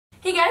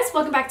Hey guys,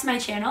 welcome back to my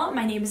channel.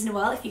 My name is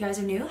Noelle. If you guys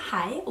are new,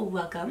 hi,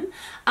 welcome.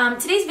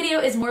 Today's video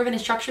is more of an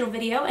instructional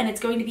video, and it's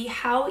going to be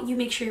how you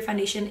make sure your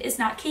foundation is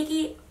not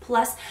cakey,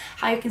 plus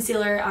how you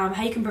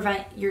can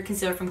prevent your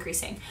concealer from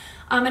creasing.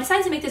 I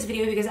decided to make this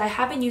video because I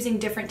have been using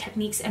different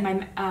techniques in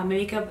my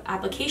makeup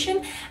application,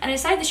 and I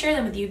decided to share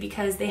them with you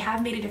because they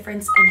have made a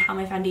difference in how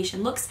my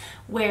foundation looks,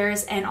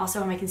 wears, and also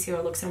how my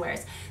concealer looks and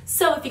wears.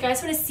 So if you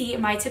guys want to see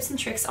my tips and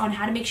tricks on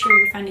how to make sure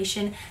your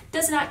foundation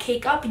does not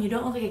cake up and you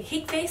don't look like a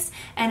cake face,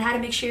 and how to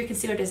make sure your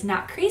concealer does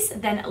not crease,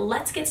 then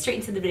let's get straight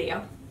into the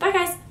video. Bye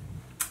guys!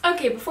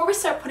 Okay, before we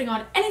start putting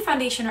on any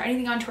foundation or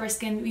anything onto our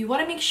skin, we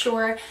want to make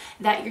sure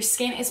that your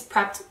skin is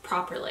prepped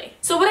properly.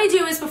 So what I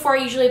do is, before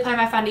I usually apply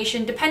my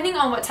foundation, depending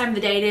on what time of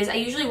the day it is, I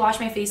usually wash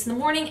my face in the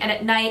morning and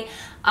at night,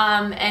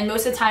 and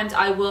most of the times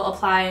I will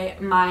apply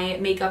my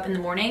makeup in the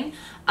morning.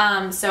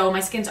 So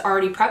my skin's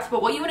already prepped,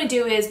 but what you want to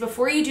do is,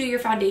 before you do your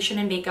foundation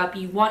and makeup,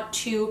 you want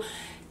to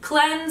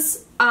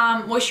cleanse,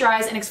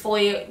 moisturize, and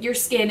exfoliate your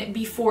skin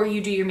before you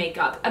do your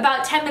makeup.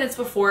 About 10 minutes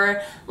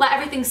before, let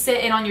everything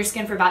sit in on your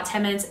skin for about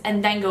 10 minutes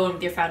and then go in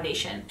with your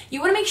foundation. You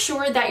want to make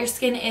sure that your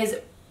skin is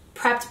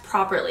prepped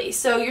properly.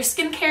 So your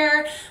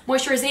skincare,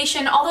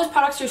 moisturization, all those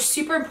products are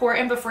super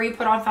important before you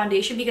put on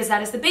foundation, because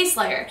that is the base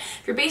layer.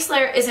 If your base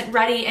layer isn't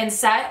ready and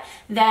set,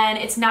 then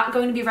it's not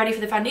going to be ready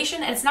for the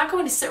foundation, and it's not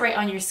going to sit right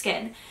on your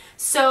skin.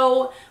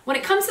 So when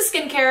it comes to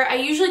skincare, I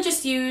usually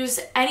just use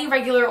any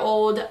regular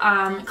old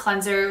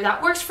cleanser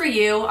that works for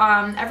you.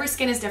 Every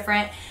skin is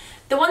different.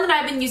 The one that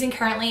I've been using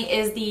currently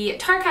is the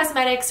Tarte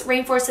Cosmetics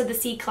Rainforest of the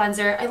Sea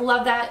cleanser. I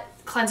love that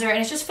cleanser, and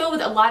it's just filled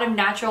with a lot of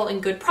natural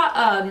and good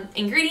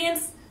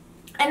ingredients.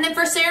 And then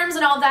for serums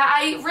and all that,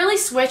 I really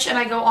switch and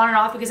I go on and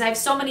off, because I have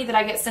so many that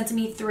I get sent to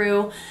me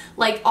through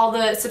like all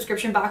the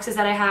subscription boxes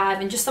that I have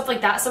and just stuff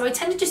like that. So I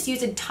tend to just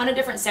use a ton of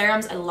different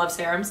serums. I love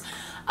serums.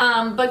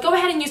 But go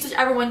ahead and use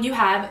whichever one you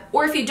have,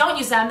 or if you don't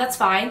use them, that's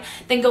fine.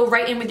 Then go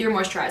right in with your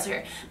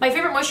moisturizer. My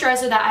favorite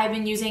moisturizer that I've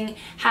been using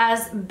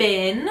has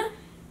been,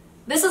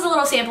 this is a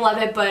little sample of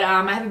it, but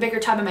I have a bigger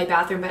tub in my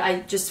bathroom, but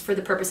I just, for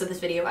the purpose of this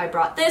video, I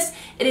brought this.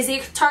 It is the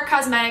Tarte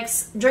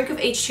Cosmetics Drink of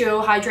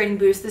H2O Hydrating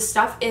Boost. This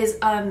stuff is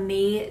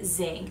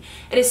amazing.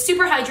 It is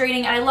super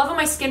hydrating, and I love when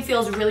my skin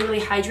feels really, really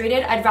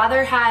hydrated. I'd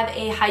rather have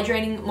a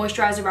hydrating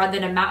moisturizer rather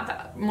than a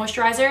matte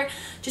moisturizer,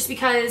 just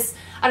because,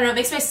 I don't know, it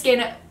makes my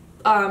skin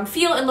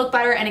feel and look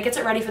better, and it gets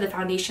it ready for the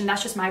foundation.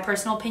 That's just my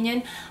personal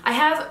opinion. I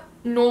have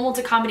normal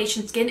to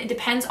combination skin. It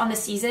depends on the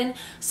season.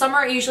 Summer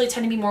I usually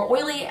tend to be more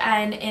oily,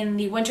 and in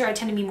the winter I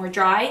tend to be more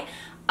dry.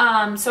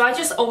 So I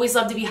just always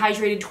love to be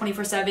hydrated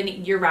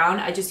 24/7 year round.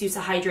 I just use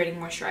a hydrating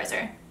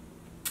moisturizer.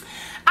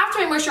 After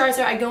my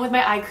moisturizer, I go in with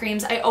my eye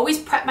creams. I always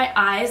prep my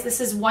eyes. This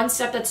is one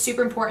step that's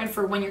super important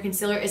for when your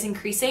concealer isn't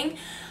creasing.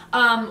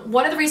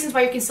 One of the reasons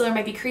why your concealer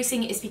might be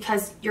creasing is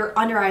because your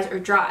under eyes are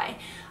dry.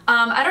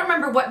 I don't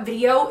remember what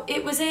video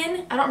it was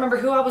in. I don't remember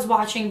who I was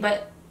watching,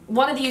 but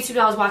one of the YouTubers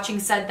I was watching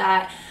said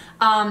that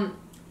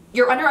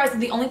your under eyes are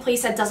the only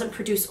place that doesn't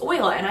produce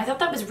oil, and I thought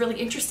that was really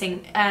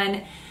interesting.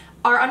 And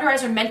our under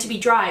eyes are meant to be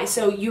dry,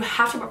 so you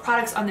have to put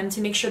products on them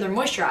to make sure they're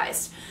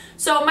moisturized.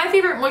 So my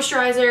favorite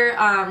moisturizer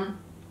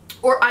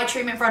or eye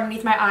treatment for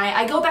underneath my eye,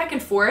 I go back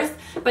and forth,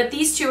 but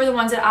these two are the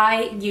ones that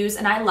I use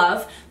and I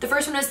love. The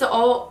first one is the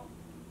Ole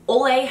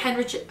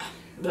Henriksen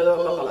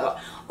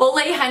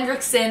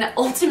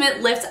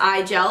Ultimate Lift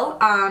Eye Gel,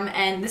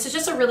 and this is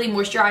just a really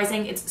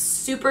moisturizing. It's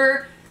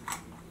super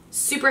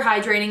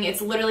hydrating.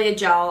 It's literally a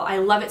gel. I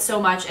love it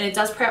so much, and it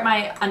does prep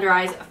my under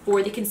eyes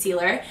for the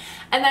concealer.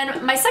 And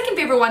then my second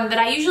favorite one that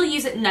I usually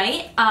use at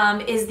night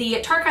is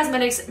the Tarte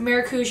Cosmetics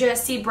Maracuja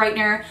Sea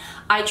Brightener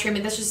Eye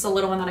Treatment. This is just a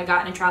little one that I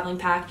got in a traveling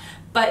pack,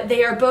 but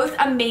they are both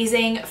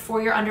amazing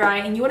for your under eye,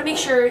 and you want to make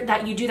sure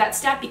that you do that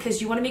step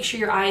because you want to make sure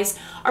your eyes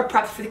are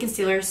prepped for the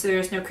concealer so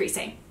there's no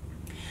creasing.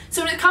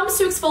 So when it comes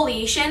to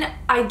exfoliation,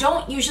 I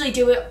don't usually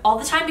do it all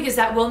the time because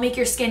that will make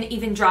your skin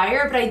even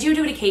drier, but I do it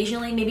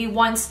occasionally, maybe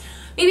once,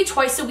 maybe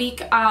twice a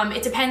week.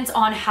 It depends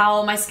on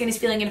how my skin is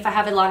feeling and if I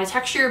have a lot of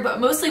texture, but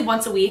mostly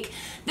once a week.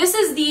 This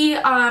is the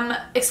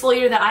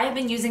exfoliator that I have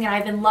been using and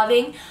I've been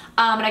loving,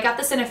 and I got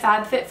this in a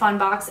FabFitFun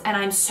box, and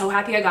I'm so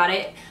happy I got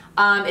it.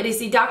 It is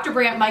the Dr.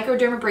 Brandt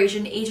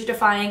Microdermabrasion Age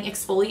Defying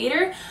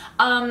Exfoliator.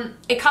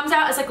 It comes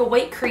out as like a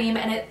white cream,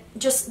 and it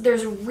just,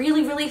 there's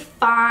really, really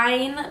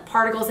fine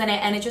particles in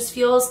it, and it just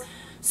feels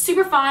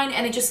super fine,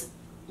 and it just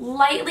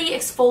lightly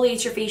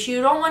exfoliates your face.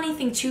 You don't want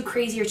anything too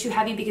crazy or too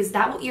heavy because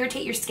that will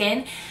irritate your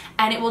skin,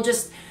 and it will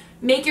just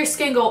make your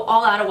skin go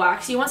all out of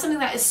whack. So you want something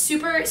that is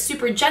super,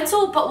 super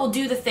gentle but will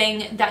do the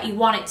thing that you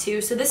want it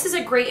to. So this is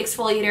a great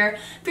exfoliator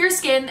for your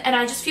skin, and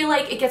I just feel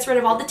like it gets rid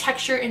of all the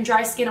texture and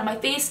dry skin on my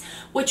face,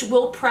 which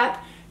will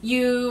prep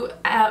your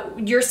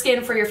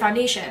skin for your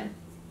foundation.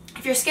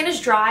 If your skin is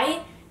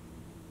dry,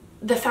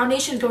 the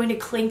foundation is going to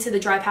cling to the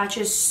dry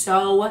patches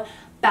so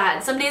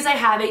bad. Some days I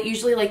have it,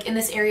 usually like in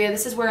this area.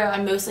 This is where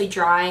I'm mostly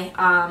dry.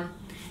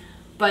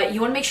 But you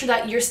want to make sure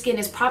that your skin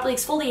is properly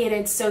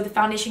exfoliated so the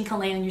foundation can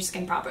lay on your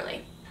skin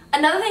properly.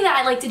 Another thing that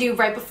I like to do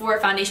right before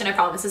foundation, I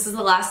promise this is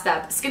the last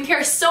step.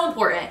 Skincare is so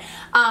important,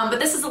 but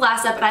this is the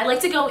last step, and I like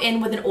to go in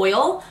with an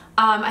oil.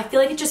 I feel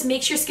like it just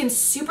makes your skin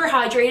super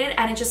hydrated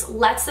and it just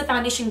lets the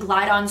foundation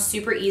glide on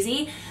super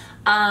easy.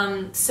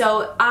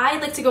 So I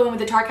like to go in with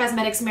the Tarte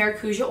Cosmetics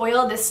Maracuja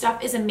oil. This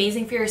stuff is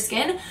amazing for your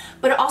skin,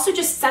 but it also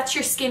just sets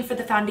your skin for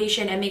the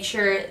foundation and makes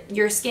sure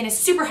your skin is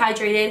super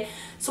hydrated.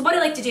 So what I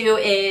like to do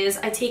is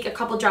I take a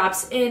couple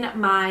drops in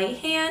my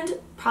hand,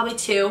 probably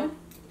 2.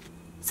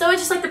 So I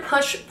just like to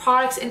push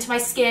products into my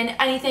skin,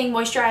 anything,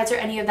 moisturizer,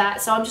 any of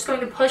that. So I'm just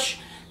going to push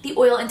the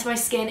oil into my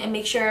skin and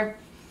make sure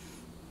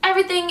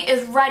everything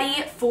is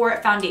ready for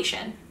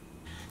foundation.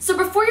 So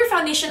before your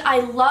foundation,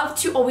 I love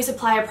to always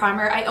apply a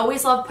primer. I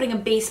always love putting a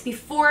base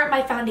before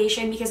my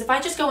foundation, because if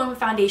I just go in with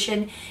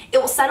foundation, it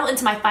will settle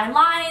into my fine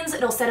lines,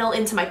 it'll settle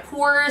into my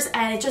pores,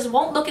 and it just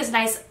won't look as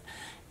nice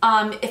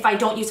if I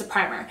don't use a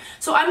primer.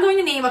 So I'm going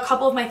to name a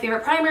couple of my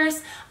favorite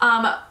primers.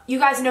 You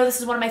guys know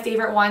this is one of my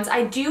favorite ones.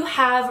 I do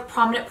have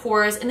prominent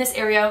pores in this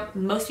area.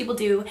 Most people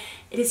do.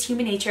 It is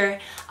human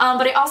nature.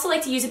 But I also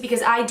like to use it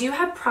because I do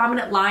have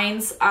prominent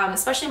lines,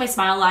 especially my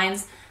smile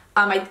lines.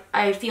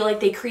 I feel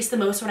like they crease the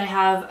most when I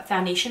have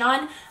foundation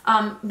on.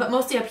 But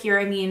mostly up here,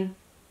 I mean,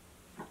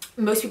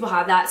 most people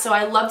have that. So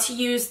I love to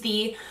use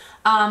the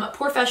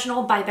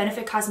Porefessional by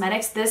Benefit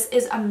Cosmetics. This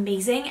is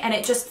amazing, and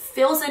it just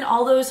fills in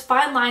all those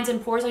fine lines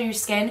and pores on your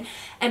skin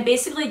and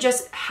basically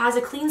just has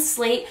a clean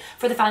slate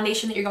for the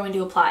foundation that you're going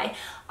to apply.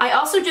 I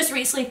also just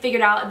recently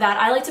figured out that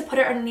I like to put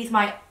it underneath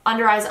my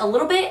under eyes a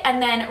little bit and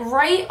then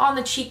right on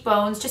the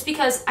cheekbones, just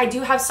because I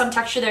do have some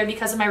texture there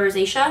because of my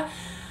rosacea.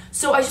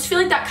 So I just feel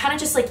like that kind of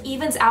just like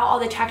evens out all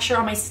the texture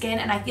on my skin,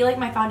 and I feel like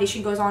my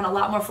foundation goes on a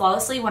lot more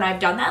flawlessly when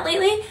I've done that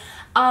lately.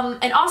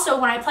 And also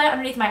when I apply it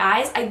underneath my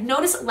eyes, I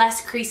notice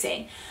less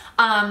creasing,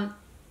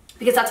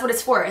 because that's what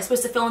it's for. It's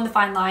supposed to fill in the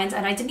fine lines,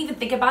 and I didn't even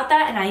think about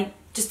that, and I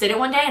just did it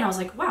one day and I was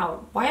like,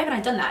 wow, why haven't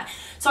I done that?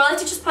 So I like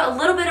to just put a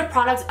little bit of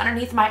product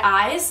underneath my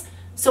eyes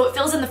so it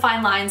fills in the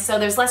fine lines, so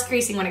there's less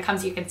creasing when it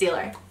comes to your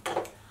concealer.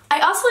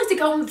 I also like to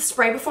go in with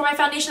spray before my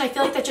foundation. I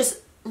feel like that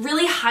just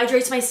really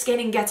hydrates my skin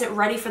and gets it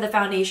ready for the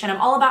foundation.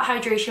 I'm all about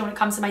hydration when it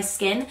comes to my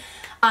skin,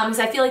 because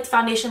I feel like the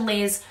foundation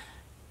lays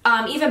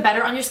even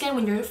better on your skin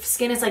when your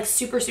skin is like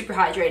super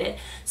hydrated.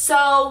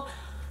 So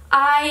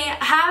I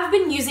have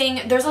been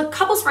using, there's a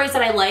couple sprays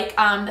that I like.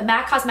 The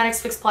MAC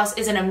Cosmetics Fix Plus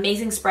is an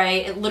amazing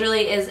spray. It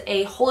literally is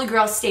a holy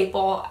grail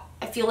staple.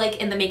 I feel like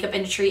in the makeup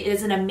industry, it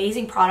is an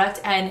amazing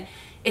product, and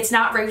it's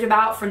not raved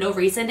about for no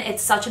reason.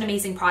 It's such an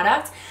amazing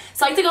product.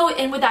 So I like to go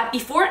in with that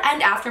before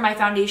and after my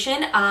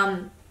foundation.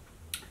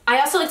 I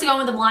also like to go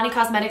in with the Milani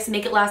Cosmetics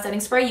Make It Last Setting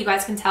Spray. You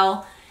guys can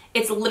tell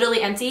it's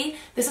literally empty.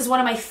 This is one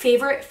of my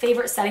favorite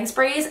setting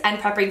sprays and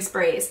prepping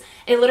sprays.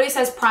 It literally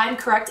says prime,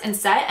 correct, and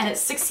set, and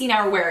it's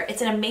 16-hour wear.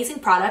 It's an amazing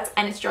product,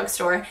 and it's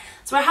drugstore.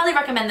 So I highly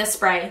recommend this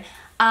spray.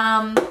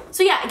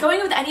 So yeah, going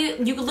with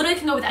any, you literally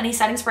can go with any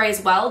setting spray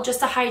as well,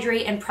 just to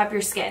hydrate and prep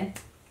your skin.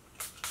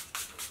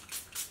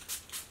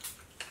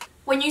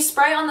 When you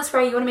spray on the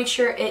spray, you want to make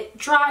sure it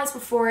dries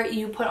before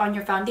you put on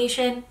your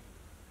foundation.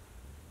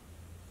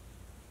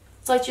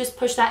 So I just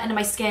push that into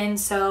my skin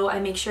so I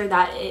make sure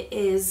that it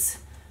is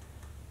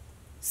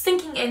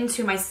sinking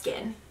into my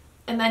skin,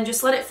 and then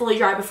just let it fully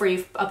dry before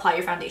you apply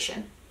your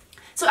foundation.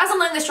 So as I'm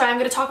letting this dry, I'm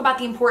going to talk about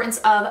the importance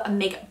of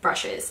makeup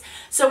brushes.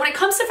 So when it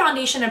comes to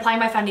foundation and applying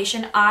my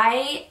foundation,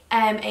 I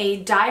am a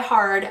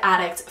die-hard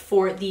addict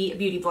for the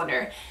Beauty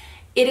Blender.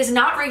 It is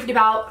not raved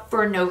about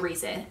for no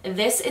reason.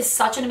 This is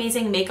such an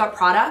amazing makeup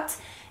product,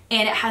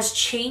 and it has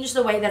changed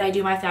the way that I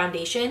do my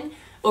foundation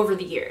over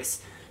the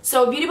years.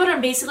 So Beauty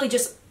Blender basically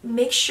just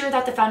makes sure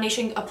that the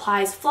foundation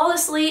applies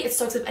flawlessly. It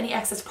soaks up any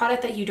excess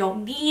product that you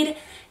don't need.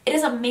 It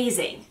is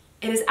amazing.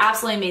 It is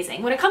absolutely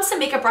amazing. When it comes to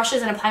makeup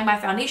brushes and applying my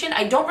foundation,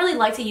 I don't really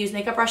like to use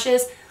makeup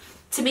brushes.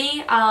 To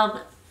me,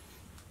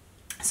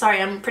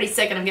 sorry, I'm pretty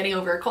sick and I'm getting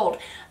over a cold.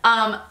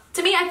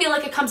 To me, I feel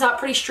like it comes out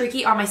pretty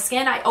streaky on my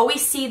skin. I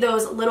always see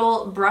those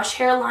little brush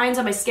hair lines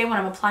on my skin when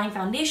I'm applying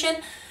foundation.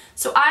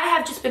 So I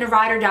have just been a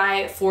ride or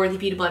die for the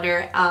Beauty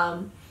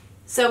Blender.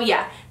 So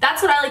yeah,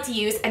 that's what I like to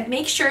use, and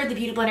make sure the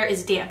Beauty Blender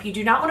is damp. You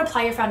do not want to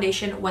apply your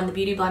foundation when the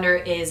Beauty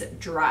Blender is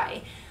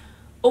dry.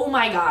 Oh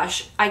my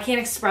gosh, I can't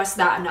express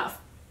that enough.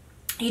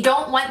 You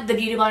don't want the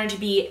Beauty Blender to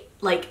be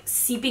like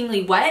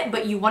seepingly wet,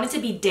 but you want it to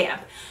be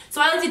damp. So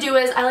what I like to do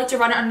is I like to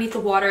run it underneath the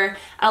water.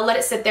 I'll let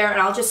it sit there,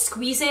 and I'll just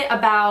squeeze it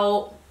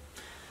about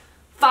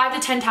 5 to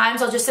 10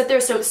 times. I'll just sit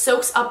there so it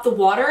soaks up the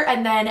water,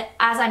 and then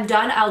as I'm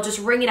done, I'll just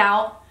wring it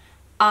out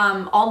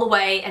all the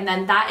way, and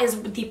then that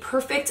is the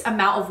perfect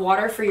amount of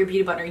water for your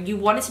Beauty Blender. You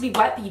want it to be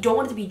wet, but you don't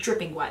want it to be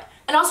dripping wet.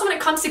 And also when it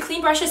comes to clean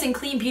brushes and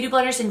clean beauty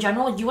blenders in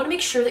general, you want to make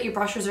sure that your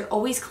brushes are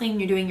always clean when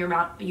you're doing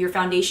your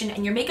foundation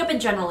and your makeup in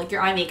general, like your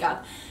eye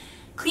makeup.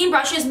 Clean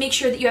brushes make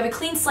sure that you have a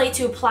clean slate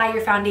to apply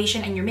your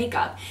foundation and your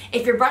makeup.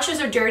 If your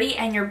brushes are dirty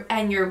and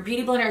your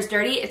Beauty Blender is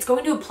dirty, it's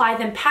going to apply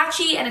them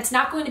patchy, and it's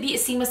not going to be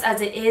as seamless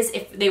as it is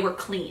if they were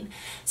clean.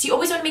 So you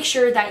always want to make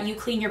sure that you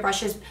clean your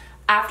brushes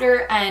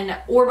after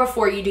or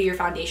before you do your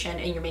foundation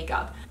and your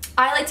makeup.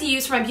 I like to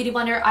use for my beauty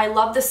blender, I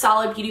love the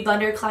Solid Beauty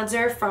Blender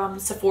Cleanser from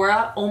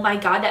Sephora. Oh my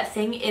god, that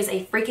thing is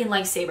a freaking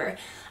lifesaver.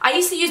 I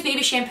used to use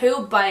baby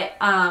shampoo, but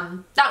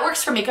that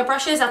works for makeup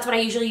brushes. That's what I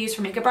usually use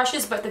for makeup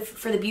brushes, but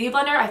for the beauty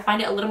blender, I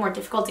find it a little more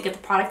difficult to get the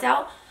product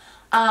out.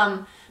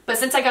 But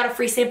since I got a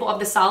free sample of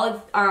the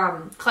Solid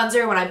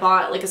cleanser when I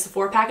bought like a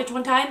Sephora package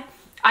one time,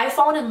 I've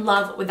fallen in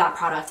love with that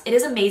product. It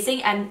is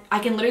amazing, and I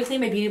can literally clean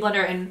my beauty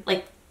blender in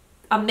like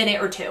a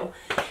minute or two.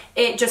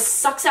 It just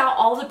sucks out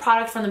all the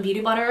product from the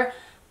beauty blender.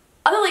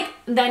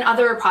 Than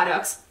other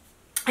products,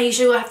 I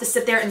usually will have to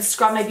sit there and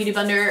scrub my beauty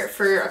blender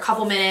for a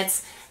couple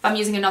minutes if I'm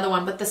using another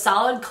one, but the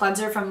Solid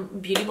cleanser from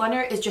Beauty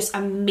Blender is just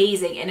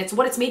amazing, and it's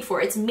what it's made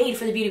for. It's made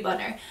for the beauty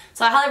blender.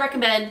 So I highly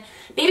recommend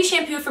baby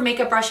shampoo for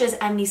makeup brushes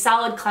and the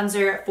Solid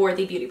cleanser for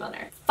the beauty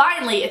blender.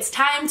 Finally, it's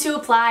time to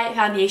apply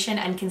foundation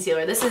and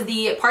concealer. This is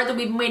the part that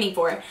we've been waiting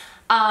for.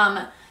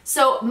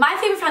 So my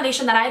favorite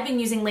foundation that I've been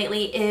using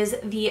lately is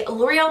the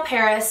L'Oreal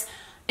Paris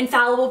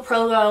Infallible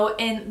Pro Glow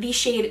in the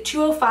shade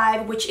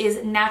 205, which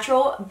is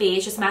natural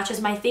beige. Just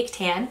matches my fake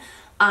tan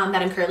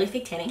that I'm currently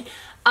fake tanning.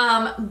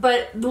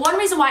 But the one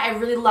reason why I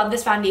really love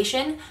this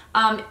foundation,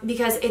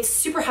 because it's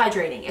super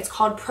hydrating. It's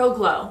called Pro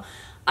Glow.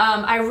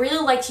 I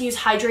really like to use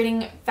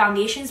hydrating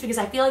foundations because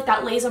I feel like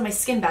that lays on my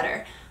skin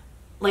better.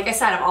 Like I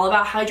said, I'm all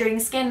about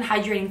hydrating skin,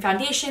 hydrating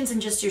foundations,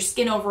 and just your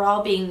skin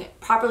overall being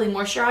properly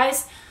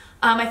moisturized.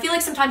 I feel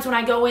like sometimes when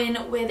I go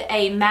in with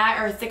a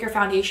matte or thicker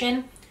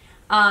foundation,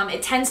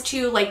 it tends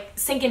to like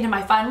sink into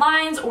my fine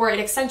lines, or it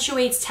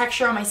accentuates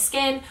texture on my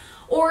skin,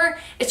 or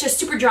it's just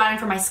super drying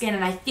for my skin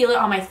and I feel it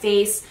on my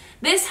face.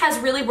 This has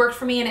really worked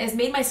for me, and it has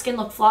made my skin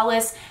look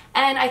flawless,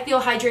 and I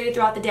feel hydrated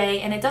throughout the day,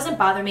 and it doesn't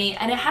bother me,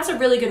 and it has a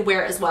really good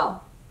wear as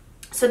well.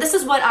 So this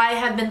is what I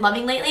have been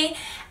loving lately,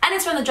 and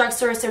it's from the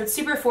drugstore, so it's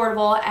super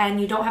affordable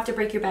and you don't have to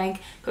break your bank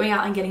going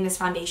out and getting this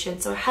foundation,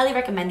 so I highly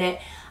recommend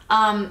it.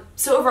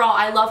 So overall,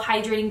 I love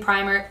hydrating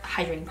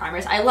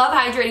primers. I love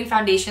hydrating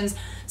foundations,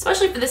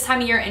 especially for this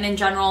time of year and in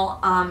general.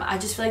 I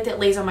just feel like it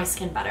lays on my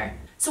skin better.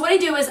 So what I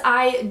do is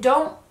I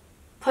don't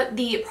put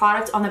the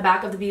product on the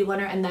back of the beauty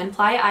blender and then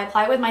apply it. I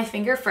apply it with my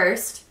finger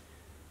first,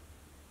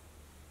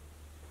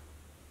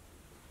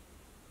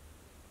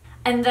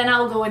 and then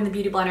I'll go in the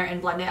beauty blender and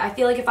blend it. I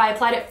feel like if I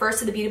applied it first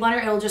to the beauty blender,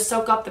 it'll just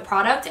soak up the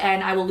product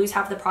and I will lose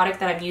half the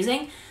product that I'm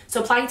using. So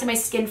applying it to my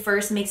skin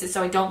first makes it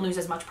so I don't lose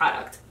as much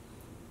product.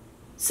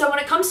 So when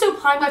it comes to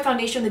applying my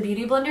foundation in the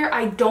beauty blender,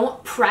 I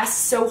don't press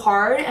so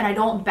hard and I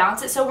don't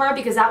bounce it so hard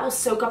because that will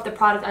soak up the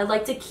product. I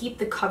like to keep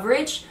the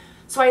coverage.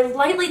 So I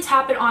lightly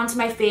tap it onto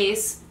my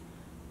face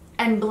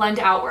and blend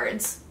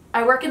outwards.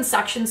 I work in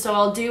sections, so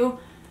I'll do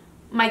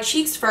my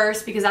cheeks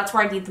first because that's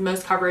where I need the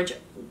most coverage.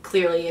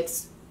 Clearly,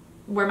 it's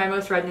where my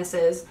most redness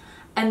is.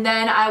 And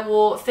then I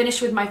will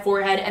finish with my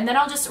forehead, and then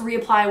I'll just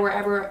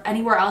reapply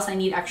anywhere else I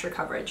need extra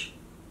coverage.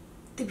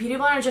 The beauty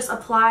blender just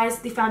applies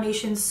the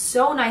foundation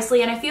so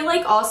nicely, and I feel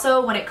like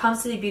also when it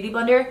comes to the beauty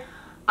blender,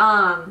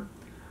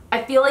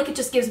 I feel like it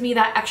just gives me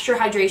that extra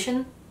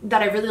hydration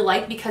that I really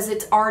like because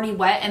it's already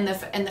wet and the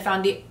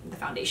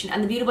foundation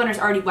and the beauty blender is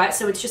already wet,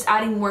 so it's just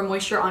adding more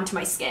moisture onto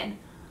my skin.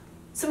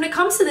 So when it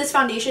comes to this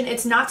foundation,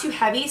 it's not too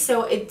heavy,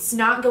 so it's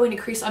not going to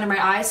crease under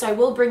my eye, so I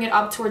will bring it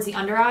up towards the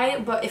under eye.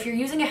 But if you're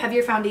using a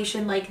heavier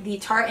foundation like the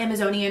Tarte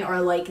Amazonian or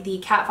like the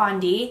Kat Von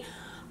D,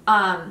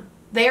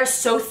 they are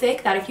so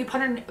thick that if you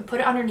put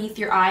it underneath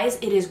your eyes,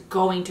 it is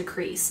going to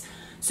crease.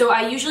 So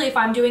I usually, if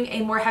I'm doing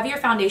a more heavier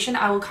foundation,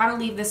 I will kind of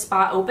leave this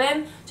spot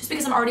open just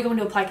because I'm already going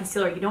to apply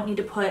concealer. You don't need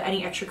to put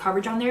any extra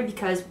coverage on there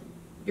because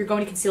you're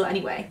going to conceal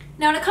anyway.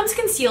 Now when it comes to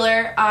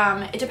concealer,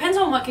 it depends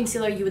on what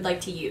concealer you would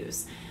like to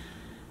use.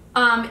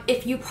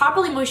 If you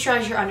properly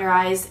moisturize your under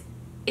eyes,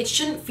 it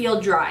shouldn't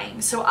feel drying.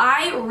 So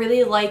I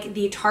really like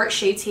the Tarte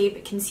Shape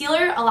Tape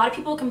Concealer. A lot of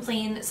people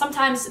complain,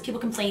 sometimes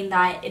people complain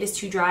that it is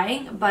too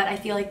drying, but I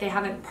feel like they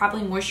haven't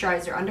properly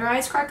moisturized their under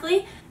eyes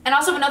correctly. And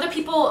also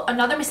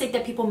another mistake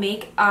that people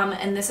make,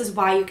 and this is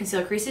why your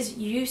concealer creases,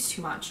 you use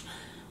too much.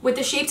 With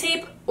the Shape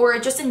Tape, or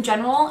just in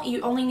general,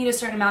 you only need a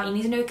certain amount. You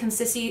need to know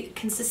the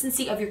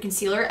consistency of your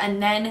concealer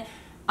and then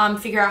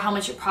figure out how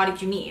much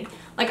product you need.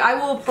 Like I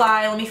will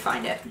apply, let me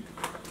find it.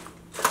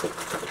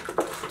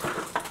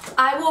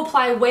 I will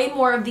apply way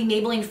more of the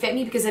Maybelline Fit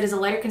Me because it is a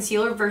lighter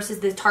concealer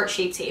versus the Tarte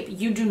Shape Tape.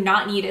 You do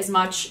not need as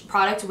much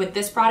product with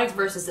this product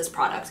versus this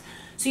product.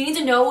 So you need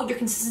to know your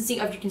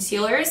consistency of your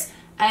concealers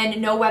and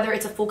know whether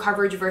it's a full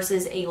coverage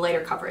versus a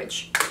lighter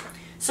coverage.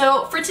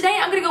 So for today,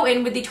 I'm gonna go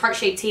in with the Tarte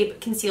Shape Tape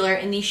Concealer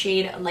in the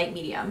shade Light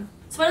Medium.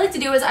 So what I like to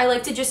do is I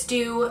like to just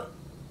do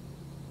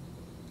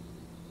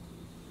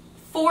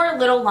 4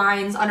 little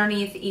lines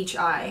underneath each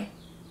eye.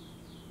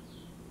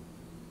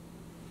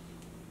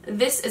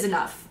 This is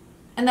enough.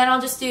 And then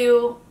I'll just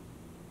do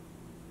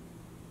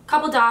a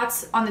couple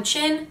dots on the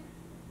chin,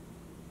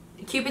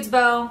 Cupid's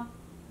bow,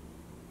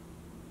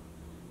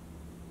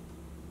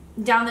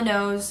 down the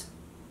nose,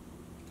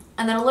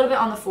 and then a little bit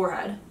on the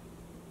forehead.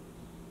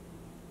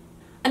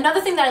 Another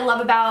thing that I love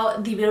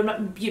about the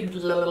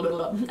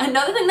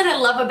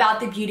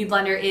beauty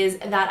blender is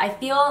that I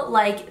feel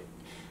like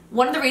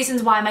one of the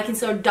reasons why my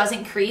concealer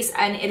doesn't crease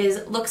and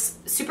looks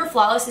super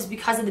flawless is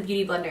because of the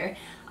Beauty Blender.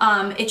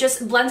 It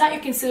just blends out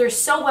your concealer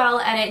so well,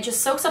 and it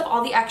just soaks up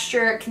all the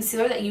extra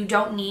concealer that you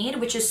don't need,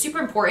 which is super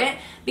important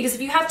because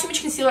if you have too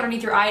much concealer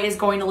underneath your eye, it is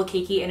going to look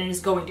cakey and it is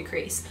going to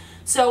crease.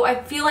 So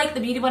I feel like the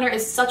Beauty Blender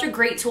is such a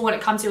great tool when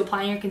it comes to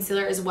applying your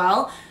concealer as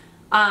well,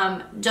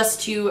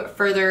 just to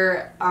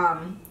further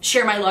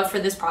share my love for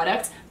this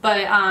product.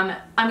 But I'm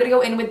going to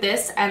go in with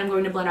this and I'm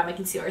going to blend out my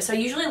concealer. So I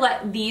usually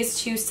let these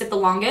two sit the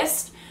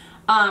longest,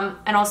 and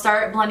I'll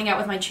start blending out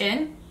with my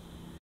chin.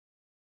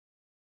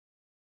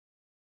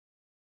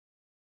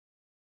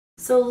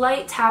 So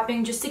light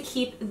tapping just to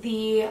keep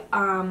the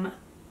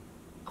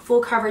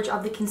full coverage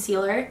of the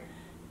concealer.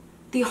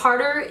 The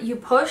harder you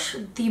push,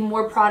 the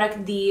more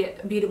product the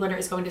Beauty Blender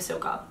is going to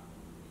soak up.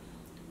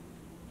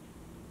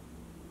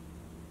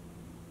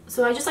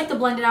 So I just like to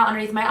blend it out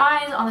underneath my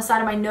eyes, on the side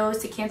of my nose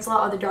to cancel out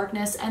all the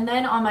darkness, and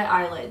then on my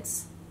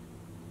eyelids.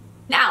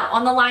 Now,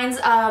 on the lines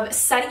of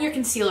setting your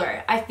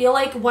concealer, I feel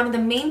like one of the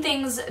main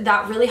things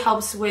that really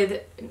helps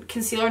with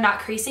concealer not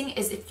creasing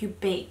is if you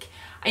bake.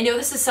 I know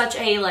this is such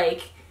a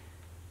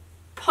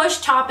push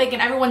topic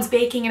and everyone's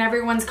baking and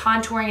everyone's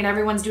contouring and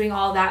everyone's doing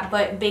all that,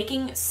 but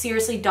baking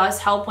seriously does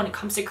help when it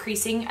comes to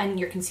creasing and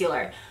your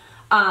concealer.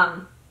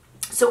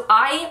 So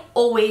I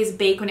always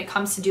bake when it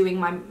comes to doing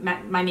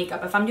my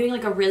makeup. If I'm doing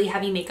like a really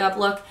heavy makeup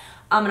look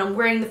and I'm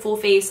wearing the full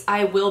face,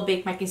 I will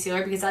bake my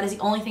concealer because that is the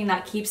only thing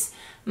that keeps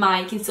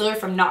my concealer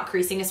from not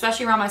creasing,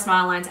 especially around my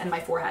smile lines and my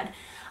forehead.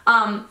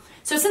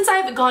 So since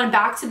I've gone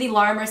back to the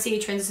Laura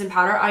Mercier translucent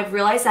powder, I've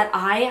realized that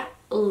I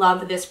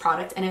love this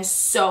product and it's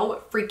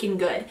so freaking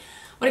good.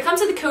 When it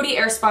comes to the Coty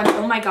Air Sponge,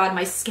 oh my god,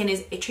 my skin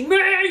is itching me!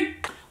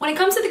 When it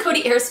comes to the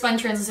Coty Air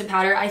Sponge translucent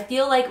powder, I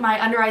feel like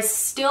my under eyes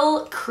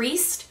still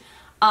creased,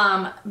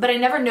 but I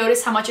never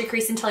noticed how much it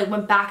creased until I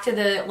went back to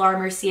the Laura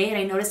Mercier and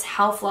I noticed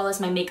how flawless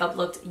my makeup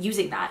looked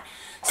using that.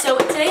 So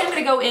today I'm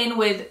gonna go in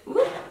with,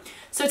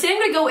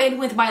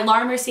 my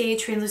Laura Mercier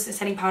translucent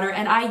setting powder,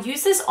 and I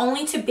use this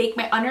only to bake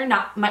my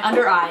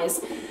under eyes,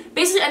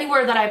 basically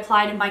anywhere that I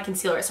applied my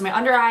concealer. So my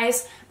under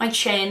eyes, my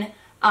chin.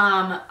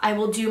 I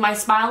will do my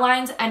smile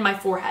lines and my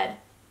forehead.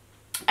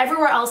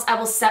 Everywhere else I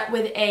will set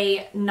with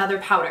another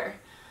powder.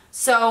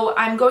 So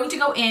I'm going to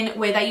go in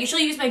with, I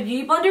usually use my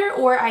Beauty Blender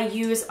or I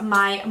use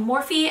my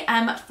Morphe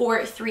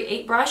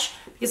M438 brush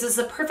because this is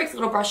a perfect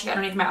little brush to get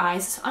underneath my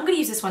eyes. So I'm going to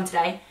use this one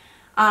today.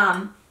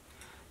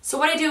 So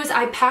what I do is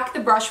I pack the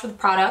brush with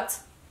product.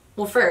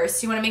 Well,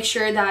 first you want to make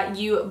sure that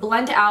you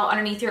blend out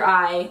underneath your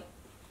eye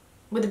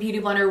with the Beauty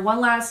Blender one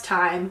last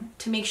time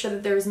to make sure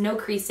that there is no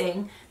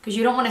creasing, because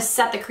you don't want to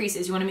set the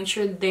creases. You want to make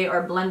sure they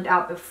are blended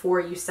out before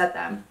you set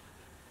them.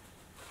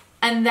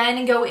 And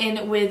then go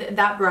in with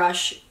that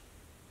brush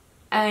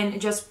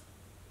and just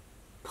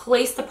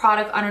place the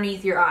product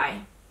underneath your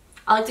eye.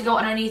 I like to go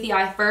underneath the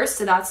eye first,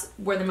 so that's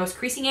where the most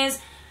creasing is.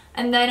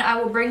 And then I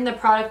will bring the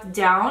product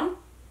down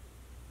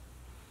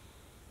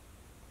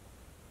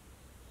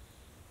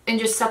and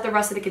just set the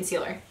rest of the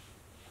concealer.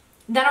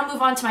 Then I'll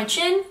move on to my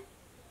chin.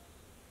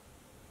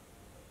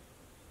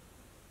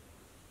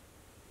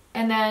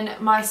 And then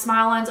my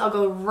smile lines, I'll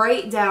go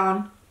right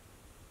down.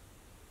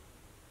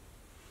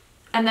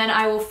 And then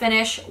I will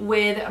finish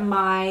with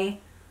my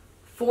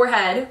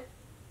forehead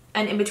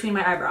and in between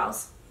my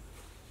eyebrows.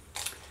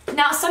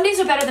 Now, some days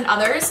are better than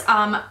others.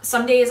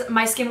 Some days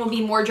my skin will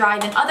be more dry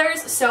than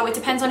others, so it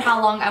depends on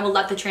how long I will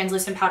let the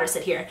translucent powder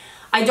sit here.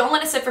 I don't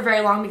let it sit for very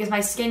long because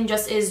my skin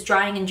just is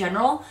drying in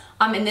general,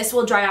 and this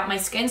will dry out my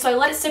skin. So I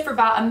let it sit for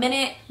about a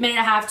minute, minute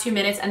and a half, 2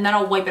 minutes, and then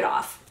I'll wipe it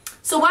off.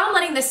 So while I'm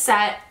letting this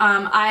set,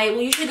 I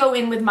will usually go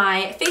in with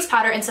my face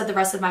powder and set the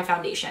rest of my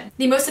foundation.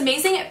 The most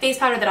amazing face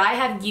powder that I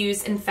have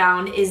used and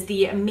found is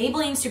the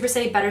Maybelline Super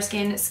Stay Better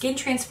Skin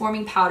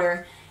Transforming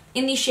Powder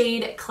in the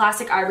shade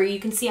Classic Ivory. You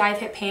can see I've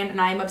hit pan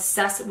and I am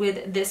obsessed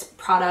with this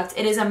product.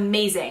 It is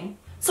amazing.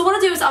 So what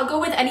I'll do is I'll go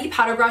with any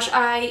powder brush.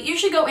 I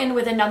usually go in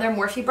with another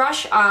Morphe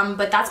brush,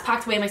 but that's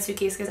packed away in my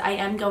suitcase because I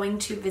am going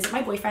to visit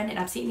my boyfriend in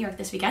upstate New York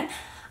this weekend.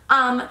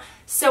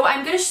 So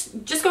I'm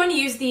just going to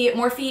use the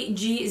Morphe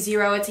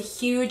G0. It's a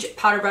huge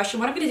powder brush,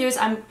 and what I'm going to do is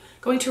I'm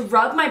going to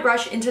rub my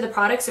brush into the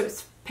product so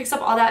it picks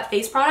up all that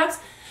face product,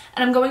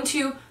 and I'm going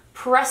to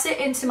press it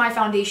into my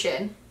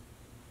foundation.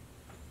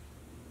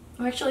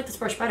 I actually like this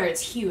brush better.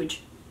 It's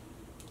huge.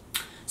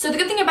 So the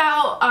good thing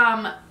about,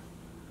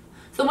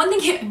 the one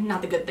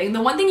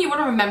thing you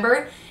want to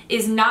remember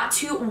is not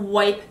to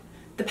wipe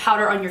the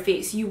powder on your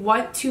face. You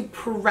want to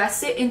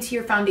press it into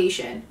your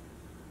foundation,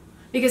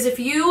 because if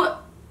you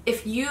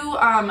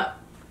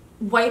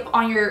wipe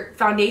on your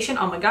foundation,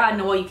 oh my god,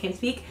 Noel, you can't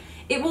speak,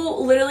 it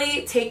will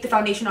literally take the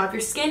foundation off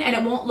your skin and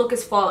it won't look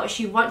as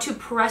flawless. You want to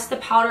press the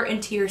powder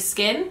into your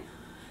skin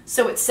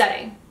so it's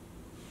setting.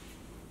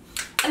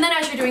 And then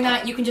as you're doing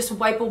that, you can just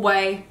wipe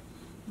away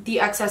the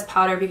excess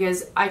powder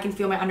because I can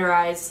feel my under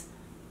eyes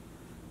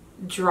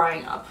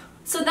drying up.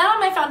 So now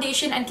my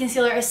foundation and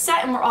concealer is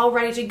set and we're all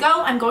ready to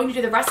go. I'm going to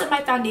do the rest of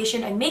my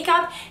foundation and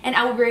makeup, and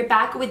I will be right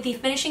back with the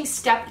finishing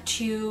step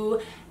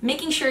to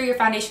making sure your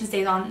foundation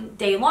stays on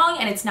day long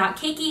and it's not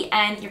cakey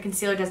and your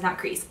concealer does not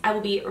crease. I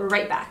will be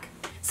right back.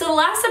 So the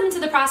last step into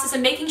the process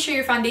of making sure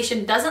your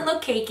foundation doesn't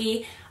look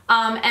cakey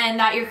and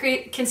that your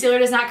concealer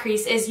does not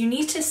crease is you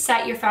need to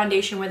set your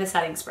foundation with a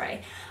setting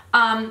spray.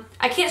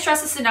 I can't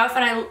stress this enough,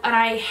 and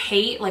I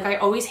hate, like I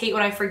always hate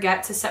when I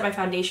forget to set my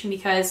foundation,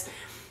 because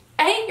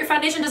A, your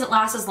foundation doesn't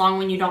last as long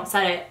when you don't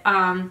set it,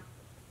 and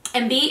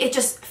B, it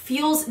just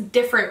feels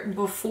different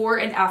before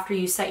and after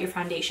you set your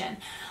foundation.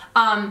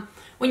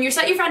 When you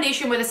set your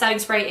foundation with a setting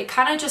spray, it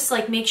kind of just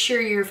like makes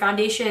sure your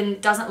foundation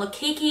doesn't look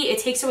cakey. It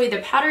takes away the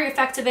powdery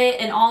effect of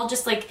it, and all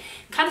just like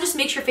kind of just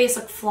makes your face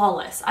look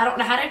flawless. I don't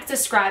know how to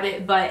describe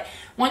it, but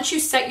once you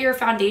set your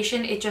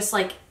foundation, it just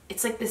like,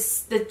 it's like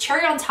this, the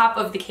cherry on top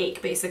of the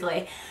cake,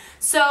 basically.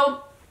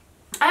 So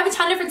I have a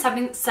ton of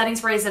different setting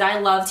sprays that I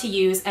love to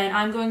use, and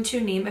I'm going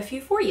to name a few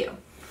for you.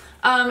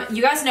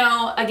 You guys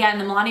know, again,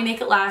 the Milani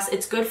Make It Last.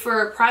 It's good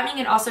for priming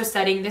and also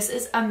setting. This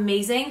is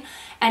amazing,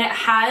 and it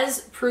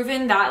has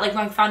proven that like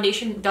my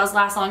foundation does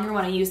last longer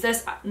when I use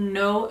this.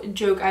 No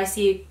joke, I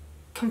see a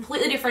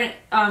completely different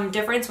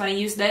difference when I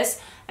use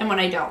this and when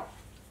I don't.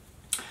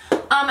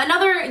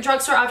 Another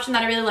drugstore option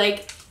that I really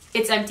like,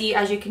 it's empty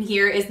as you can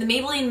hear, is the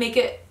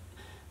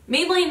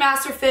Maybelline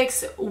Master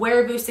Fix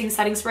Wear Boosting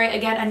Setting Spray.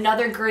 Again,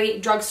 another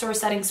great drugstore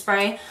setting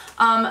spray.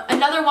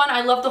 Another one,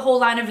 I love the whole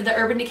line of the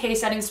Urban Decay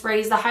setting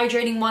sprays, the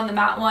hydrating one, the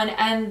matte one,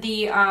 and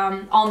the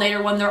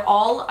all-nighter one. They're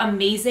all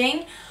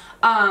amazing.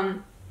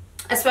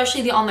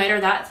 Especially the all-nighter,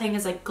 that thing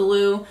is like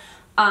glue.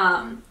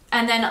 And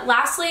then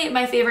lastly,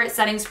 my favorite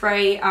setting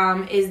spray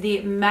is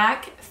the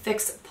MAC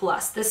Fix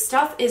Plus. This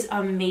stuff is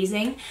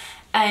amazing,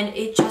 and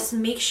it just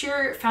makes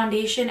your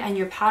foundation and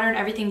your powder and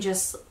everything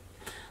just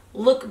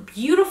look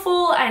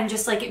beautiful, and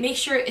just like it makes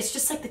sure it's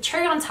just like the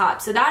cherry on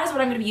top. So that is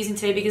what I'm going to be using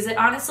today, because it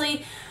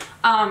honestly,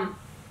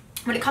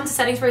 when it comes to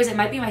setting sprays, it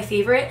might be my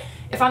favorite.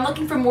 If I'm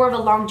looking for more of a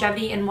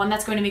longevity and one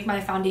that's going to make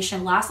my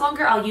foundation last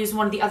longer, I'll use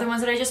one of the other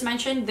ones that I just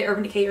mentioned, the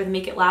Urban Decay or the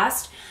Make It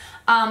Last.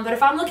 But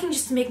if I'm looking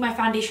just to make my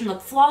foundation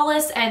look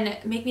flawless and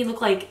make me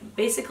look like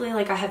basically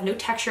like I have no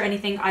texture or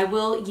anything, I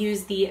will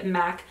use the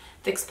MAC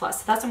Fix Plus.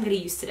 So that's what I'm going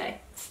to use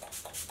today.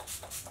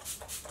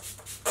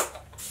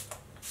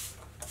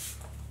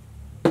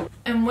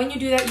 And when you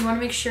do that, you want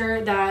to make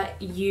sure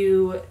that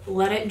you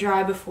let it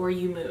dry before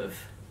you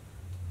move.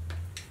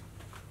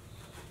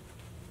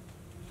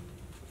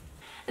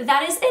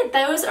 That is it.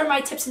 Those are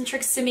my tips and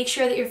tricks to make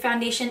sure that your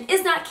foundation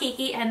is not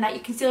cakey and that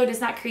your concealer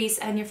does not crease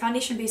and your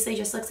foundation basically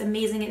just looks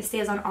amazing and it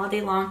stays on all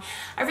day long.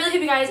 I really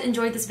hope you guys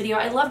enjoyed this video.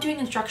 I love doing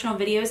instructional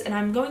videos, and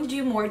I'm going to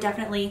do more,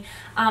 definitely.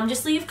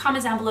 Just leave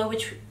comments down below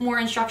which more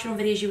instructional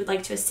videos you would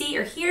like to see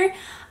or hear.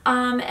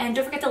 And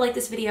don't forget to like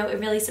this video. It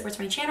really supports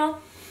my channel.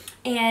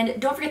 And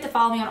don't forget to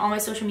follow me on all my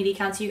social media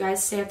accounts so you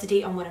guys stay up to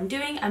date on what I'm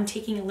doing. I'm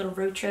taking a little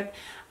road trip.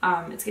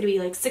 It's going to be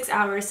like 6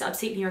 hours to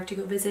upstate New York to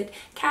go visit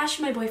Cash,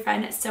 my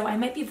boyfriend, so I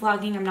might be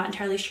vlogging. I'm not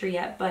entirely sure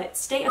yet, but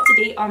stay up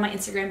to date on my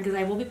Instagram because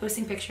I will be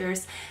posting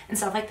pictures and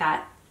stuff like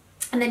that.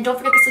 And then don't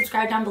forget to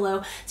subscribe down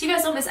below so you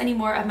guys don't miss any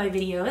more of my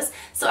videos.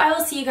 So I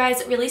will see you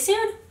guys really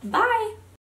soon. Bye!